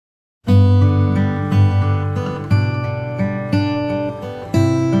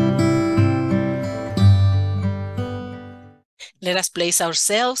Let us place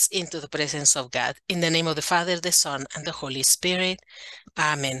ourselves into the presence of God. In the name of the Father, the Son, and the Holy Spirit.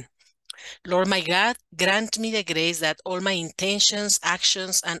 Amen. Lord my God, grant me the grace that all my intentions,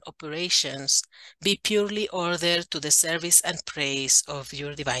 actions, and operations be purely ordered to the service and praise of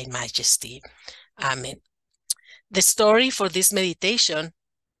your divine majesty. Amen. The story for this meditation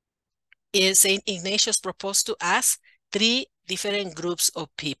is St. Ignatius proposed to us three different groups of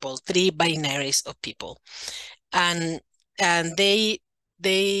people, three binaries of people. And they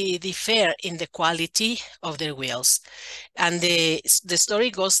differ in the quality of their wills. And the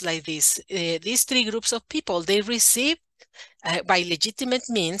story goes like this. These three groups of people, they receive by legitimate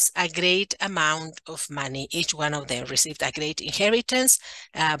means a great amount of money. Each one of them received a great inheritance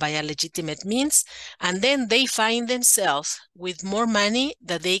by a legitimate means, and then they find themselves with more money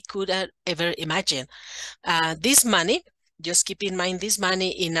than they could ever imagine. This money, just keep in mind, this money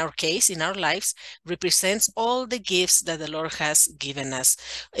in our case, in our lives, represents all the gifts that the Lord has given us.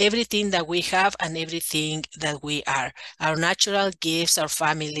 Everything that we have and everything that we are. Our natural gifts, our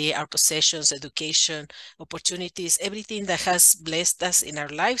family, our possessions, education, opportunities, everything that has blessed us in our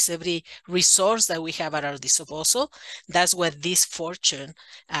lives, every resource that we have at our disposal. That's what this fortune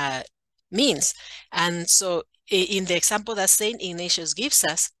means. And so in the example that St. Ignatius gives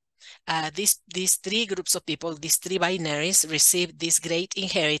us, these three groups of people, these three binaries, receive this great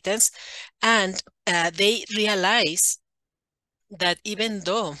inheritance, and they realize that even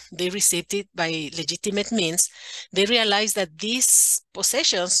though they received it by legitimate means, they realize that these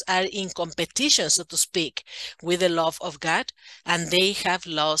possessions are in competition, so to speak, with the love of God, and they have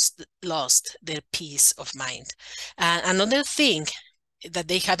lost their peace of mind. Another thing that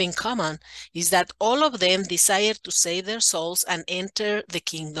they have in common is that all of them desire to save their souls and enter the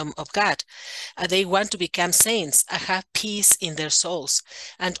kingdom of God. They want to become saints and have peace in their souls.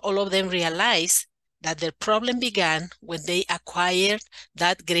 And all of them realize that their problem began when they acquired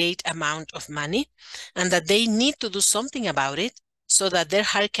that great amount of money, and that they need to do something about it so that their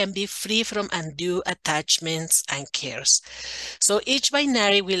heart can be free from undue attachments and cares. So each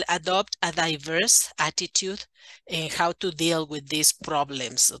binary will adopt a diverse attitude in how to deal with these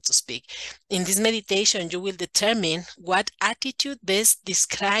problems, so to speak. In this meditation, you will determine what attitude best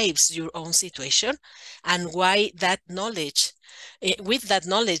describes your own situation, and why that knowledge, with that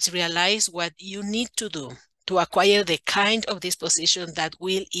knowledge, realize what you need to do to acquire the kind of disposition that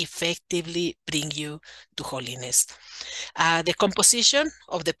will effectively bring you to holiness. The composition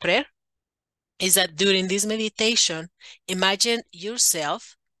of the prayer is that during this meditation, imagine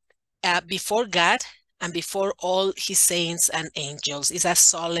yourself before God and before all his saints and angels. It's a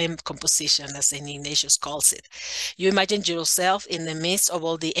solemn composition, as St. Ignatius calls it. You imagine yourself in the midst of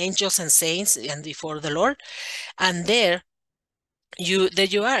all the angels and saints and before the Lord, and there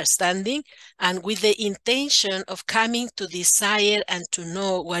you are standing, and with the intention of coming to desire and to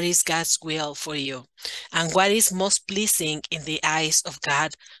know what is God's will for you and what is most pleasing in the eyes of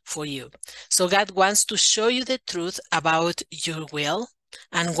God for you. So God wants to show you the truth about your will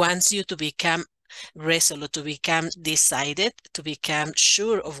and wants you to become resolute, to become decided, to become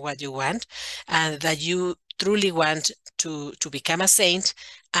sure of what you want, and that you truly want to become a saint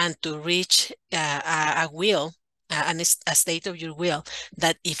and to reach a will, a state of your will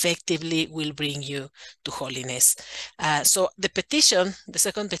that effectively will bring you to holiness. So the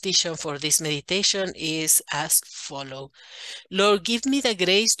second petition for this meditation is as follows. Lord, give me the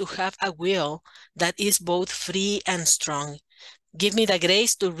grace to have a will that is both free and strong. Give me the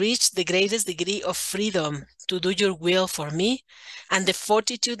grace to reach the greatest degree of freedom to do your will for me, and the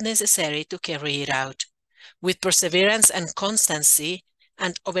fortitude necessary to carry it out with perseverance and constancy,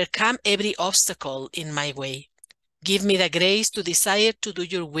 and overcome every obstacle in my way. Give me the grace to desire to do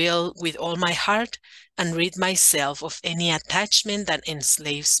your will with all my heart and rid myself of any attachment that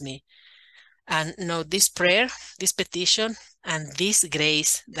enslaves me. And know this prayer, this petition, and this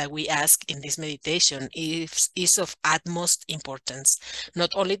grace that we ask in this meditation is of utmost importance, not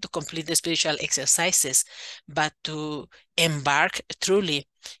only to complete the spiritual exercises, but to embark truly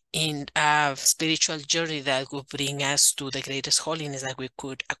in a spiritual journey that will bring us to the greatest holiness that we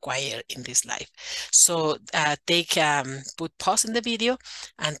could acquire in this life. So put pause in the video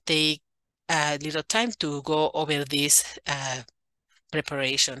and take a little time to go over this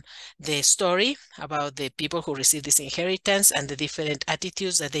preparation, the story about the people who receive this inheritance and the different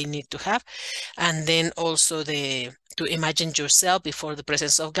attitudes that they need to have, and then also to imagine yourself before the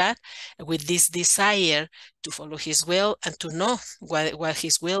presence of God with this desire to follow his will and to know what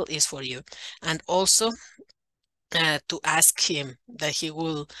his will is for you, and also to ask him that he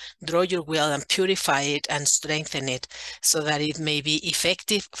will draw your will and purify it and strengthen it so that it may be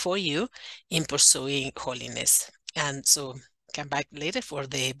effective for you in pursuing holiness. And so come back later for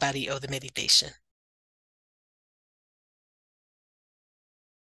the body of the meditation.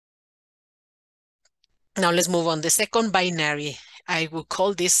 Now let's move on. The second binary, I will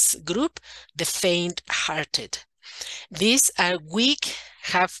call this group the faint-hearted. These are weak,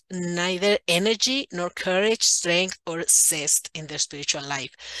 have neither energy nor courage, strength, or zest in their spiritual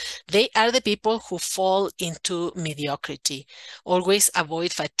life. They are the people who fall into mediocrity, always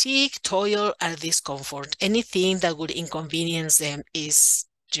avoid fatigue, toil, or discomfort. Anything that would inconvenience them is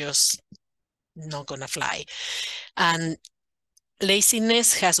just not gonna fly. And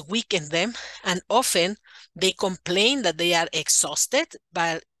laziness has weakened them, and often they complain that they are exhausted,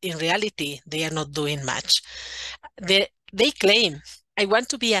 but in reality, they are not doing much. They claim, I want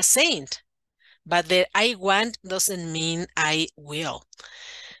to be a saint, but their I want doesn't mean I will.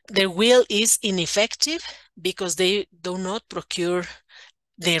 Their will is ineffective because they do not procure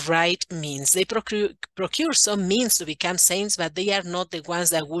the right means. They procure some means to become saints, but they are not the ones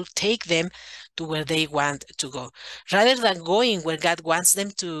that will take them to where they want to go. Rather than going where God wants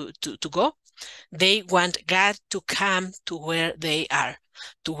them to go, they want God to come to where they are,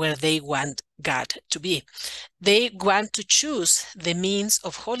 to where they want God to be. They want to choose the means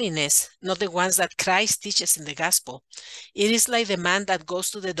of holiness, not the ones that Christ teaches in the gospel. It is like the man that goes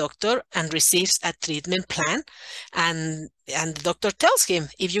to the doctor and receives a treatment plan, and the doctor tells him,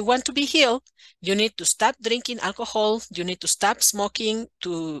 if you want to be healed, you need to stop drinking alcohol, you need to stop smoking,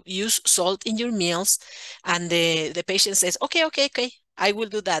 to use salt in your meals. And the patient says, okay, I will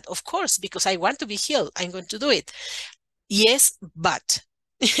do that. Of course, because I want to be healed, I'm going to do it. Yes, but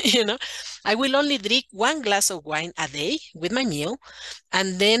I will only drink 1 glass of wine a day with my meal,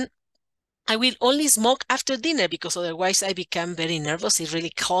 and then I will only smoke after dinner because otherwise I become very nervous. It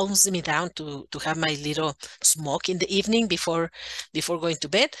really calms me down to have my little smoke in the evening before going to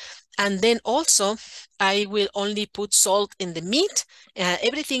bed. And then also I will only put salt in the meat.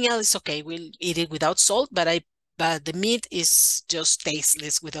 Everything else is okay. We'll eat it without salt, but the meat is just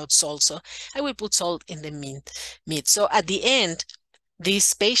tasteless without salt. So I will put salt in the meat. So at the end,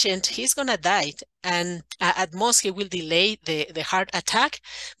 this patient, he's gonna die, and at most he will delay the heart attack,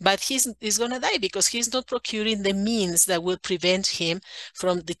 but he's gonna die because he's not procuring the means that will prevent him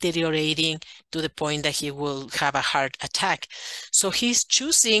from deteriorating to the point that he will have a heart attack. So he's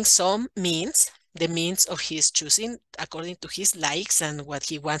choosing some means, the means of his choosing according to his likes and what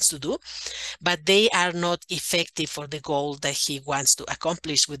he wants to do, but they are not effective for the goal that he wants to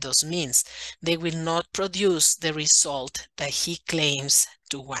accomplish with those means. They will not produce the result that he claims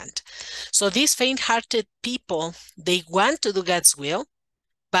to want. So these faint-hearted people, they want to do God's will,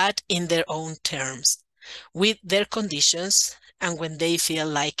 but in their own terms, with their conditions and when they feel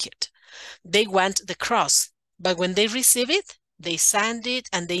like it. They want the cross, but when they receive it, they sand it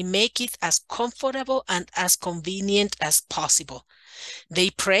and they make it as comfortable and as convenient as possible.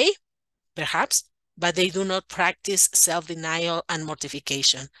 They pray, perhaps, but they do not practice self-denial and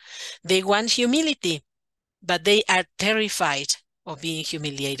mortification. They want humility, but they are terrified of being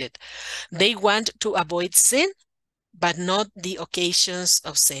humiliated. They want to avoid sin, but not the occasions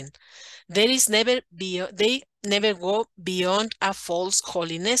of sin. They never go beyond a false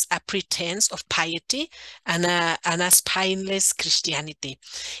holiness, a pretense of piety, and a spineless Christianity.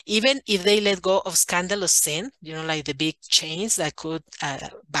 Even if they let go of scandalous sin, like the big chains that could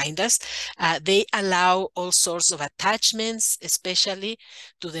bind us, they allow all sorts of attachments, especially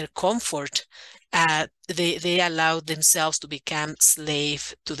to their comfort. They allow themselves to become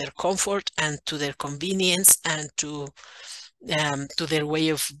slave to their comfort and to their convenience and to their way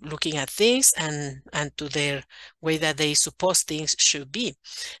of looking at things and to their way that they suppose things should be.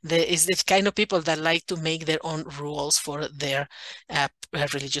 It's the kind of people that like to make their own rules for their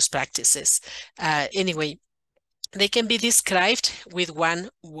religious practices. Anyway, they can be described with one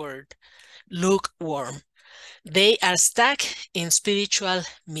word: lukewarm. They are stuck in spiritual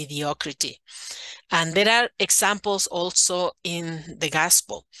mediocrity. And there are examples also in the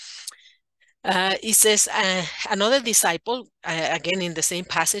gospel. It says another disciple, again in the same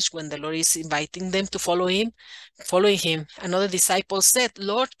passage when the Lord is inviting them to following him, another disciple said,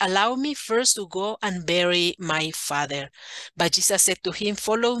 Lord, allow me first to go and bury my father. But Jesus said to him,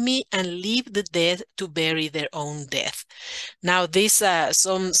 follow me and leave the dead to bury their own death. Now,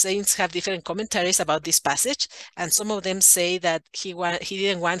 some saints have different commentaries about this passage, and some of them say that he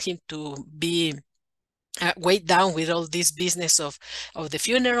didn't want him to be weighed down with all this business of the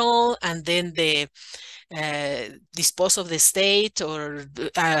funeral, and then the dispose of the state, or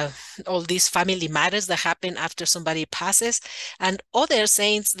all these family matters that happen after somebody passes. And other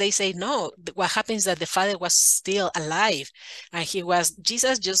saints, they say, no, what happens is that the father was still alive, and he was,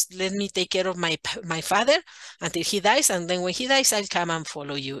 Jesus, just let me take care of my father until he dies, and then when he dies, I'll come and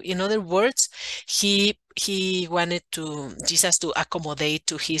follow you. In other words, he wanted Jesus to accommodate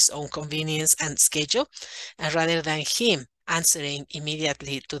to his own convenience and schedule, rather than him answering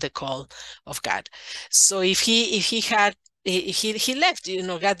immediately to the call of God. So if he had, he left,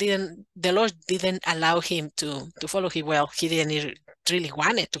 the Lord didn't allow him to follow him. Well, he didn't really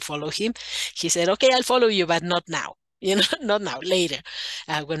wanted to follow him. He said, okay, I'll follow you, but not now. Not now, later,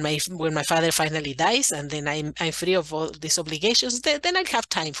 when my father finally dies, and then I'm free of all these obligations, then I have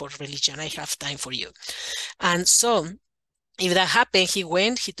time for religion. I have time for you. And so if that happened, he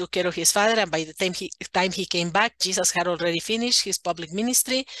went, he took care of his father, and by the time he came back, Jesus had already finished his public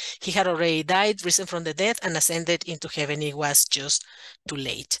ministry. He had already died, risen from the dead, and ascended into heaven. It was just too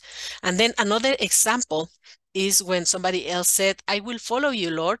late. And then another example is when somebody else said, I will follow you,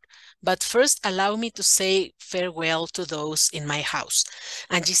 Lord, but first allow me to say farewell to those in my house.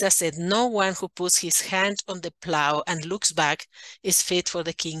 And Jesus said, no one who puts his hand on the plow and looks back is fit for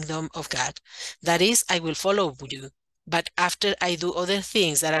the kingdom of God. That is, I will follow you, but after I do other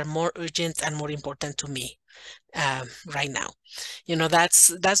things that are more urgent and more important to me right now.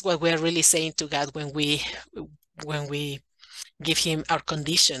 That's what we're really saying to God when we give him our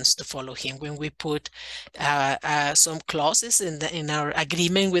conditions to follow him, when we put some clauses in our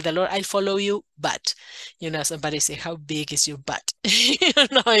agreement with the Lord. I'll follow you, but somebody say, how big is your butt?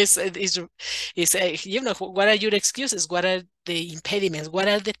 What are your excuses? What are the impediments? What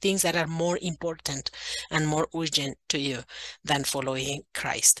are the things that are more important and more urgent to you than following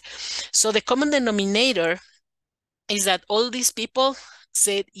Christ? So the common denominator is that all these people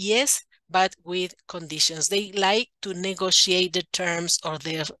said yes, but with conditions. They like to negotiate the terms of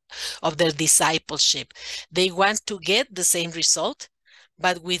their discipleship. They want to get the same result,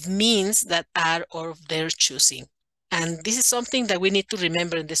 but with means that are of their choosing. And this is something that we need to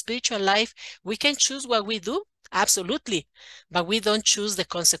remember in the spiritual life. We can choose what we do, absolutely, but we don't choose the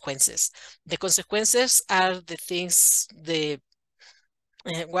consequences. The consequences are the things,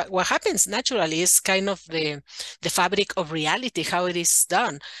 what happens naturally is kind of the fabric of reality, how it is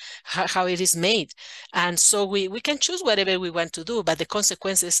done, how it is made. And so we can choose whatever we want to do, but the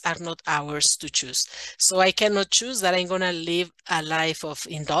consequences are not ours to choose. So I cannot choose that I'm going to live a life of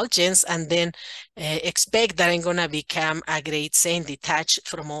indulgence and then expect that I'm going to become a great saint detached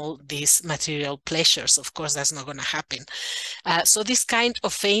from all these material pleasures. Of course, that's not going to happen. So this kind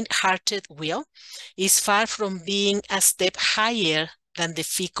of faint-hearted will is far from being a step higher than the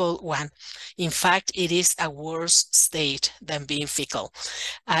fickle one. In fact, it is a worse state than being fickle.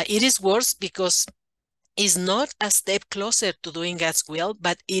 It is worse because it's not a step closer to doing God's will,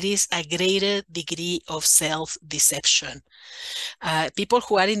 but it is a greater degree of self-deception. People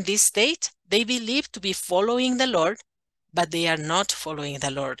who are in this state, they believe to be following the Lord, but they are not following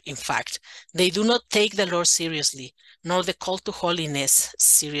the Lord. In fact, they do not take the Lord seriously, nor the call to holiness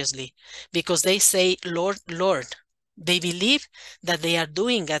seriously, because they say, Lord, Lord. They believe that they are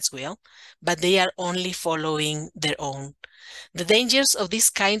doing God's will, but they are only following their own. The dangers of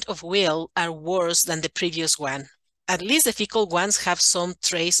this kind of will are worse than the previous one. At least the fickle ones have some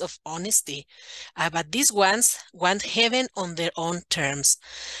trace of honesty, but these ones want heaven on their own terms.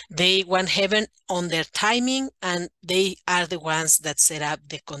 They want heaven on their timing, and they are the ones that set up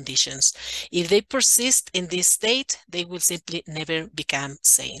the conditions. If they persist in this state, they will simply never become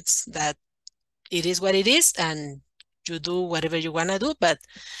saints. That it is what it is, and you do whatever you want to do, but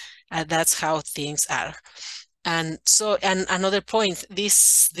that's how things are. And so, and another point, this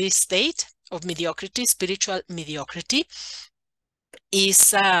state of mediocrity, spiritual mediocrity,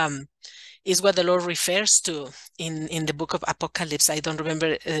 is what the Lord refers to in the book of Apocalypse. I don't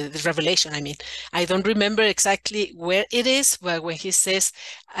remember the Revelation. I mean, I don't remember exactly where it is, but when he says,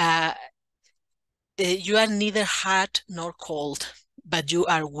 you are neither hot nor cold, but you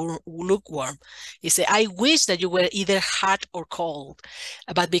are lukewarm. He said, I wish that you were either hot or cold,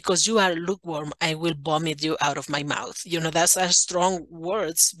 but because you are lukewarm, I will vomit you out of my mouth. That's strong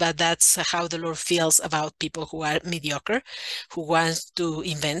words, but that's how the Lord feels about people who are mediocre, who want to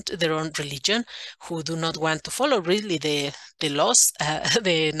invent their own religion, who do not want to follow really the laws,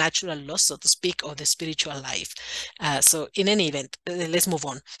 the natural laws, so to speak, of the spiritual life. So in any event, let's move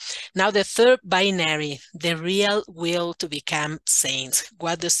on. Now, the third binary, the real will to become saints.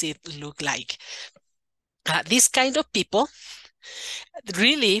 What does it look like? These kind of people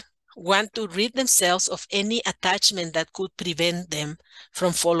really want to rid themselves of any attachment that could prevent them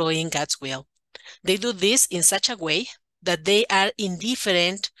from following God's will. They do this in such a way that they are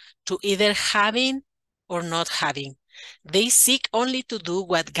indifferent to either having or not having. They seek only to do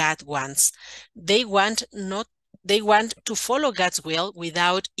what God wants. They want to follow God's will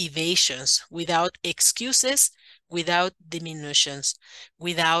without evasions, without excuses, without diminutions,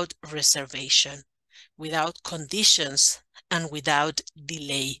 without reservation, without conditions, and without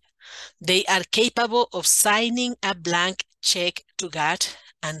delay. They are capable of signing a blank check to God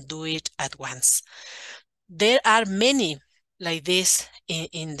and do it at once. There are many like this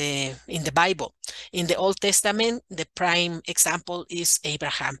in the Bible. In the Old Testament, the prime example is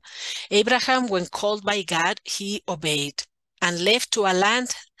Abraham. Abraham, when called by God, he obeyed and left to a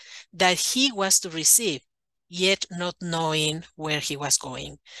land that he was to receive, yet not knowing where he was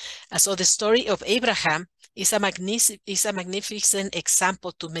going. So the story of Abraham is a magnificent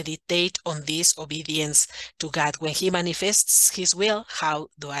example to meditate on this obedience to God. When he manifests his will, how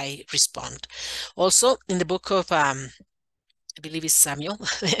do I respond? Also, in the book of I believe it's Samuel.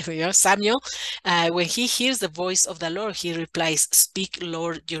 Samuel, when he hears the voice of the Lord, he replies, "Speak,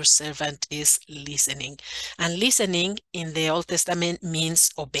 Lord, your servant is listening." And listening in the Old Testament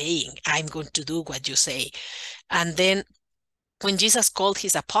means obeying. I'm going to do what you say. And then when Jesus called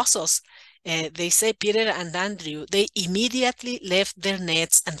his apostles, they say Peter and Andrew, they immediately left their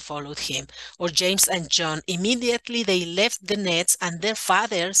nets and followed him. Or James and John, immediately they left the nets and their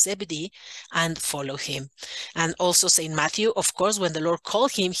father, Zebedee, and followed him. And also St. Matthew, of course, when the Lord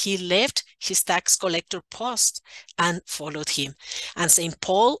called him, he left his tax collector post and followed him. And St.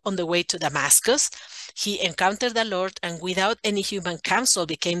 Paul, on the way to Damascus, he encountered the Lord and without any human counsel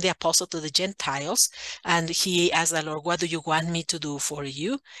became the apostle to the Gentiles. And he asked the Lord, "What do you want me to do for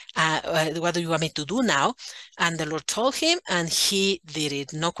you? What do you want me to do now?" And the Lord told him, and he did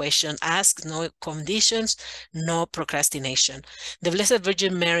it. No question asked, no conditions, no procrastination. The Blessed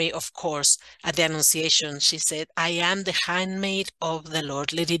Virgin Mary, of course, at the Annunciation, she said, "I am the handmaid of the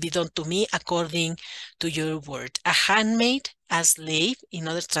Lord. Let it be done to me according to your word." A handmaid, a slave, in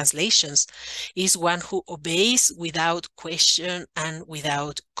other translations, is one who obeys without question and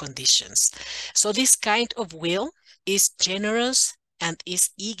without conditions. So this kind of will is generous and is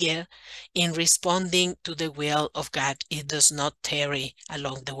eager in responding to the will of God. It does not tarry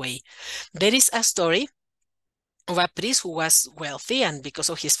along the way. There is a story of a priest who was wealthy, and because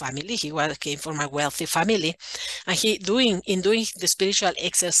of his family, he came from a wealthy family, and in doing the spiritual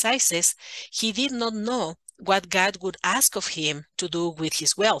exercises, he did not know what God would ask of him to do with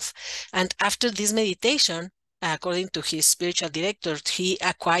his wealth. And after this meditation, according to his spiritual director, he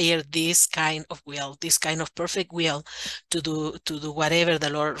acquired this kind of will, this kind of perfect will to do whatever the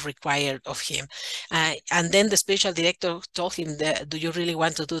Lord required of him. And then the spiritual director told him, "Do you really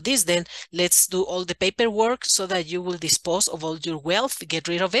want to do this? Then let's do all the paperwork so that you will dispose of all your wealth, get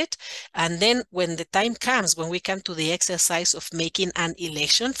rid of it. And then when the time comes, when we come to the exercise of making an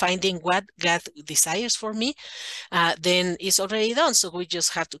election, finding what God desires for me, then it's already done. So we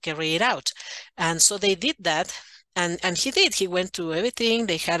just have to carry it out." And so they did that. And he did. He went through everything.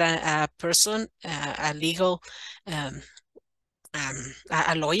 They had a person, a legal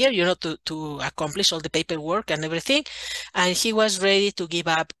a lawyer, to accomplish all the paperwork and everything. And he was ready to give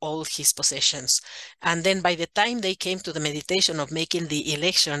up all his possessions. And then by the time they came to the meditation of making the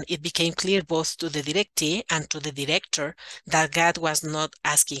election, it became clear both to the directee and to the director that God was not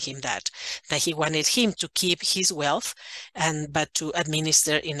asking him that he wanted him to keep his wealth, but to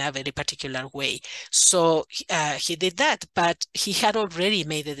administer in a very particular way. So he did that, but he had already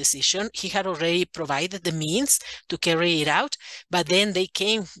made the decision. He had already provided the means to carry it out. But then they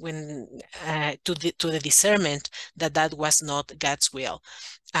came to the discernment that that was not God's will.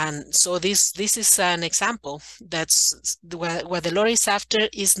 And so this is an example. That's what the Lord is after,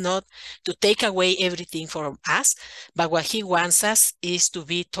 is not to take away everything from us, but what he wants us is to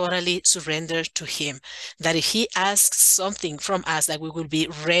be totally surrendered to him. That if he asks something from us, that we will be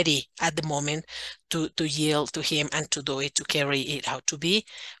ready at the moment to yield to him and to do it, to carry it out, to be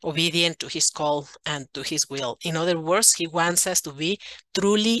obedient to his call and to his will. In other words, he wants us to be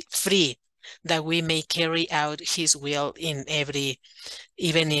truly free, that we may carry out his will in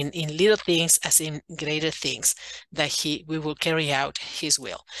even in little things as in greater things, that we will carry out his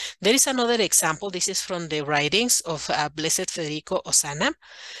will. There is another example. This is from the writings of Blessed Federico Osana,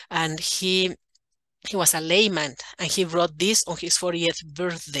 and he was a layman, and he wrote this on his 40th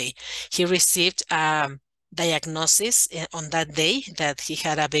birthday. He received diagnosis on that day that he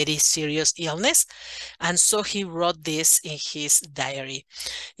had a very serious illness, and so he wrote this in his diary.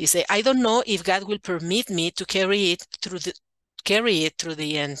 He said, "I don't know if God will permit me to carry it through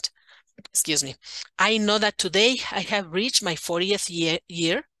the end. excuse me, I know that today I have reached my 40th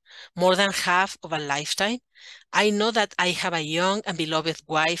year, more than half of a lifetime. I know that I have a young and beloved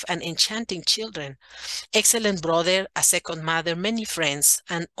wife and enchanting children, excellent brother, a second mother, many friends,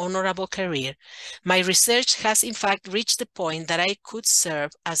 an honorable career. My research has in fact reached the point that I could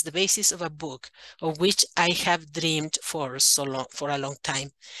serve as the basis of a book of which I have dreamed for a long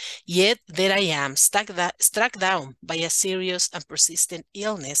time. Yet there I am, struck down by a serious and persistent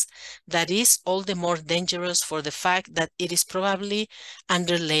illness that is all the more dangerous for the fact that it is probably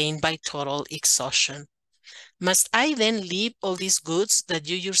underlain by total exhaustion. Must I then leave all these goods that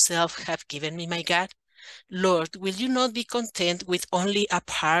you yourself have given me, my God? Lord, will you not be content with only a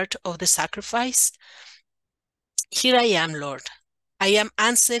part of the sacrifice? Here I am, Lord. I am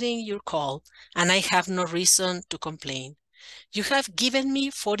answering your call, and I have no reason to complain. You have given me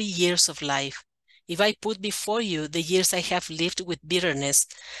 40 years of life. If I put before you the years I have lived with bitterness,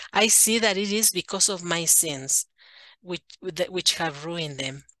 I see that it is because of my sins, which have ruined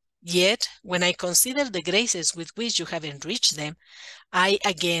them. Yet, when I consider the graces with which you have enriched them, I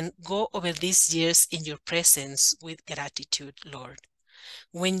again go over these years in your presence with gratitude, Lord.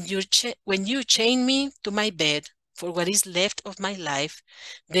 When you chain me to my bed for what is left of my life,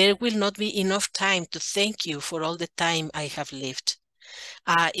 there will not be enough time to thank you for all the time I have lived.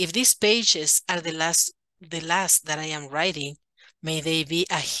 If these pages are the last that I am writing, may they be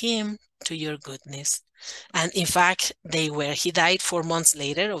a hymn to your goodness. And in fact, they were. He died 4 months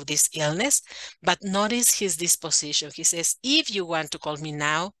later of this illness, but notice his disposition. He says, if you want to call me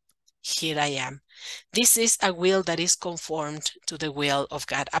now, here I am. This is a will that is conformed to the will of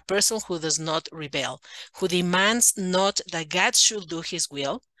God, a person who does not rebel, who demands not that God should do his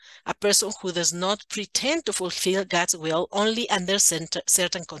will, a person who does not pretend to fulfill God's will only under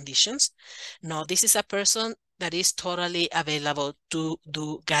certain conditions. No, this is a person that is totally available to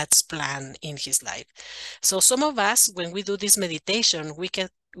do God's plan in his life. So some of us, when we do this meditation,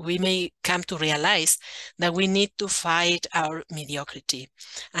 we may come to realize that we need to fight our mediocrity,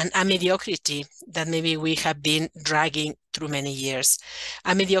 and a mediocrity that maybe we have been dragging through many years,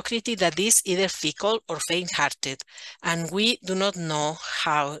 a mediocrity that is either fickle or faint-hearted, and we do not know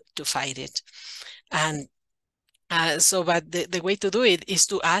how to fight it. And but the way to do it is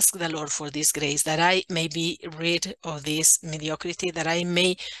to ask the Lord for this grace, that I may be rid of this mediocrity, that I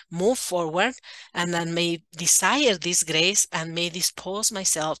may move forward, and that may desire this grace and may dispose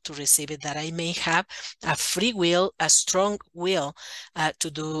myself to receive it, that I may have a free will, a strong will to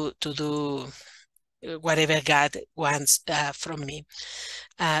do whatever God wants from me.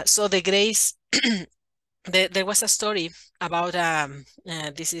 So the grace, there was a story about,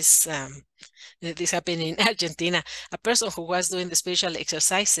 this happened in Argentina, a person who was doing the spiritual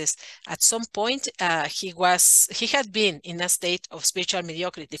exercises. At some point, he had been in a state of spiritual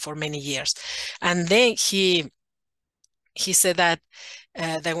mediocrity for many years. And then he said that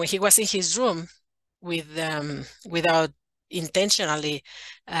when he was in his room without intentionally,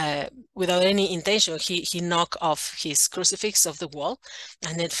 without any intention, he knocked off his crucifix off the wall,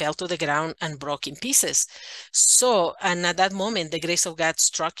 and it fell to the ground and broke in pieces. So, and at that moment, the grace of God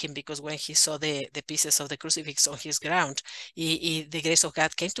struck him, because when he saw the pieces of the crucifix on his ground, the grace of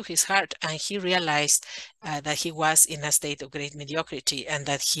God came to his heart, and he realized that he was in a state of great mediocrity, and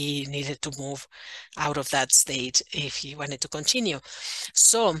that he needed to move out of that state if he wanted to continue.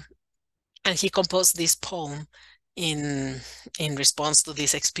 So, and he composed this poem in response to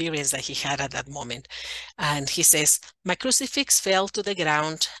this experience that he had at that moment. And he says, my crucifix fell to the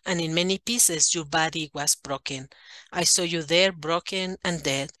ground, and in many pieces your body was broken. I saw you there broken and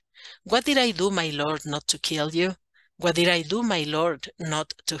dead. What did I do, my Lord, not to kill you? What did I do, my Lord,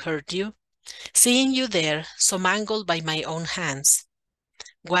 not to hurt you? Seeing you there, so mangled by my own hands,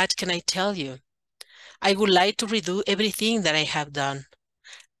 what can I tell you? I would like to redo everything that I have done,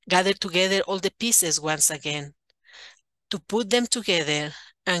 gather together all the pieces once again, to put them together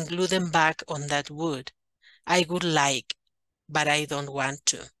and glue them back on that wood. I would like, but I don't want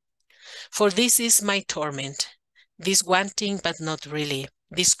to. For this is my torment, this wanting but not really,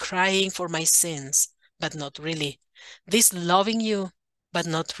 this crying for my sins, but not really, this loving you, but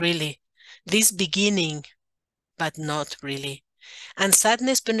not really, this beginning, but not really. And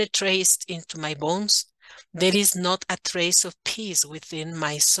sadness penetrates into my bones. There is not a trace of peace within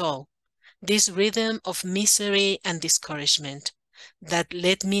my soul. This rhythm of misery and discouragement that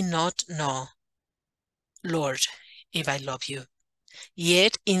let me not know, Lord, if I love you.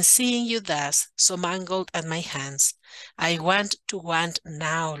 Yet in seeing you thus, so mangled at my hands, I want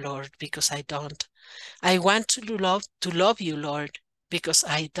now, Lord, because I don't. I want to love you, Lord, because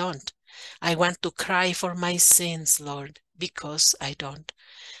I don't. I want to cry for my sins, Lord, because I don't.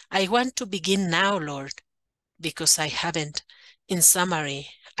 I want to begin now, Lord, because I haven't. In summary,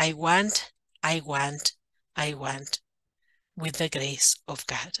 I want, I want, I want, with the grace of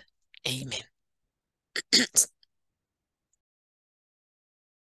God. Amen.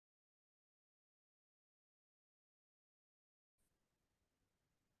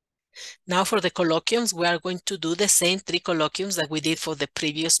 Now for the colloquiums, we are going to do the same 3 colloquiums that we did for the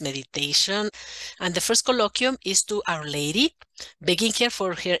previous meditation. And the first colloquium is to Our Lady, begging her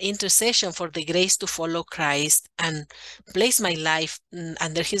for her intercession for the grace to follow Christ and place my life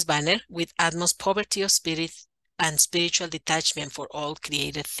under his banner with utmost poverty of spirit and spiritual detachment for all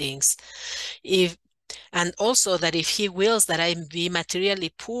created things. And also that if he wills that I be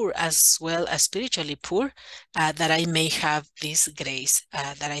materially poor as well as spiritually poor, that I may have this grace,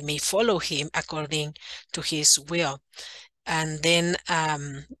 that I may follow him according to his will. And then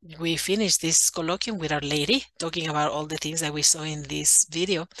we finish this colloquium with Our Lady, talking about all the things that we saw in this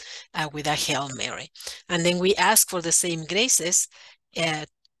video with a Hail Mary. And then we ask for the same graces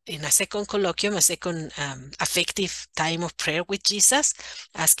in a second colloquium, a second affective time of prayer with Jesus,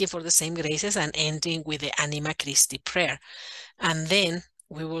 asking for the same graces and ending with the Anima Christi prayer. And then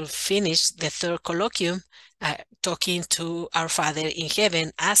we will finish the third colloquium talking to our Father in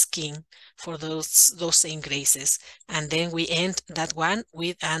heaven, asking for those same graces. And then we end that one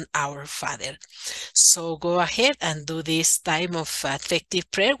with an Our Father. So go ahead and do this time of affective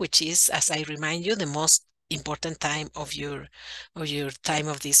prayer, which is, as I remind you, the most important time of your time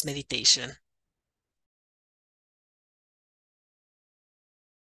of this meditation.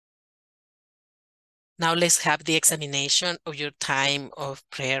 Now let's have the examination of your time of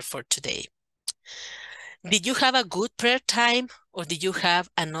prayer for today. Did you have a good prayer time, or did you have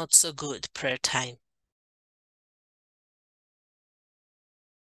a not so good prayer time?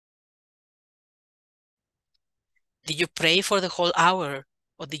 Did you pray for the whole hour,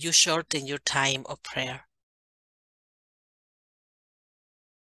 or did you shorten your time of prayer?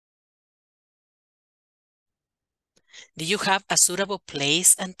 Did you have a suitable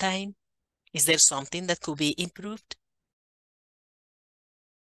place and time? Is there something that could be improved?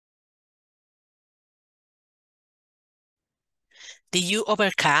 Did you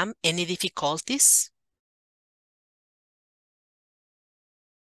overcome any difficulties?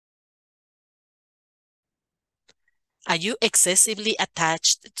 Are you excessively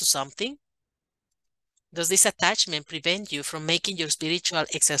attached to something? Does this attachment prevent you from making your spiritual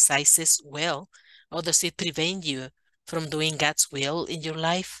exercises well, or does it prevent you from doing God's will in your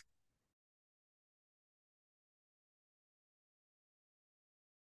life?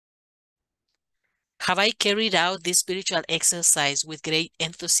 Have I carried out this spiritual exercise with great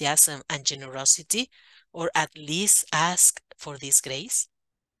enthusiasm and generosity, or at least ask for this grace?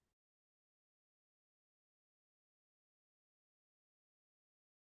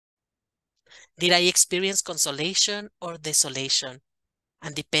 Did I experience consolation or desolation?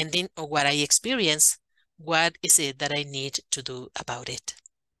 And depending on what I experience, what is it that I need to do about it?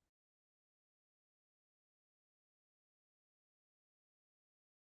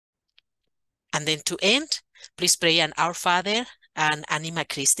 And then to end, please pray an Our Father, an Anima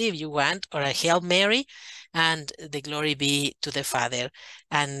Christi if you want, or a Hail Mary, and the glory be to the Father.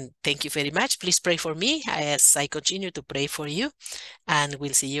 And thank you very much. Please pray for me as I continue to pray for you, and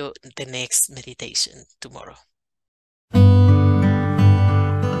we'll see you in the next meditation tomorrow.